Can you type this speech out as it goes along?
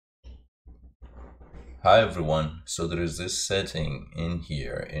Hi everyone, so there is this setting in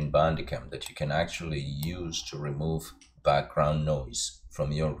here in Bandicam that you can actually use to remove background noise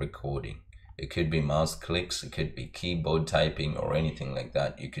from your recording. It could be mouse clicks, it could be keyboard typing or anything like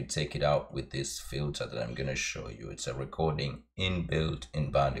that. You could take it out with this filter that I'm going to show you. It's a recording inbuilt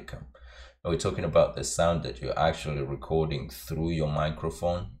in Bandicam. Now we're talking about the sound that you're actually recording through your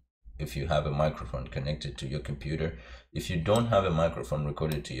microphone. If you have a microphone connected to your computer. If you don't have a microphone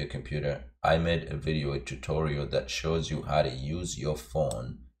recorded to your computer, I made a video, a tutorial that shows you how to use your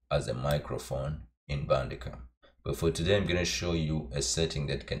phone as a microphone in Bandicam. But for today, I'm going to show you a setting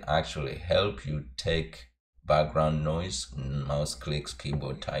that can actually help you take background noise, mouse clicks,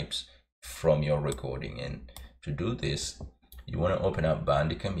 keyboard types from your recording. And to do this, you want to open up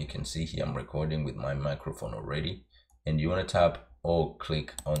Bandicam. You can see here I'm recording with my microphone already. And you want to tap or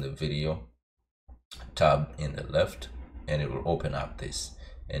click on the video tab in the left and it will open up this.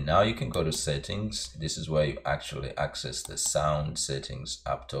 And now you can go to settings. This is where you actually access the sound settings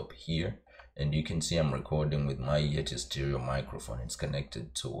up top here. And you can see I'm recording with my Yeti stereo microphone. It's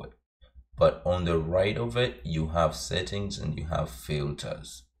connected to it. But on the right of it, you have settings and you have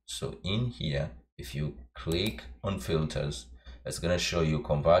filters. So in here, if you click on filters, it's going to show you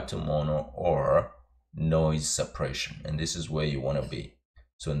convert to mono or noise suppression, and this is where you want to be.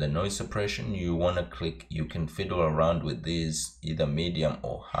 So in the noise suppression, you want to click, you can fiddle around with these, either medium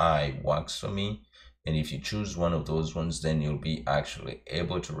or high works for me. And if you choose one of those ones, then you'll be actually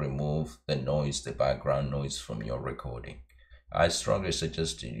able to remove the noise, the background noise from your recording. I strongly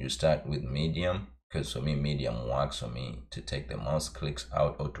suggest you start with medium, because for me medium works for me to take the mouse clicks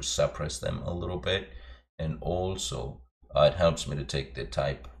out or to suppress them a little bit. And also it helps me to take the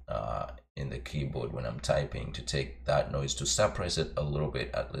type in the keyboard when I'm typing, to take that noise, to suppress it a little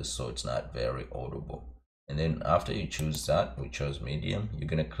bit at least, so it's not very audible. And then after you choose that, we chose medium, you're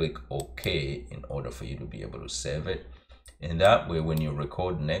going to click OK in order for you to be able to save it. And that way, when you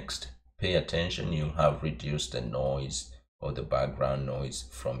record next, pay attention, you'll have reduced the noise or the background noise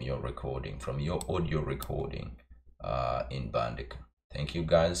from your recording, from your audio recording in Bandicam. Thank you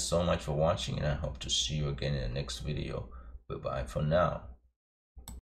guys so much for watching, and I hope to see you again in the next video. Bye bye for now.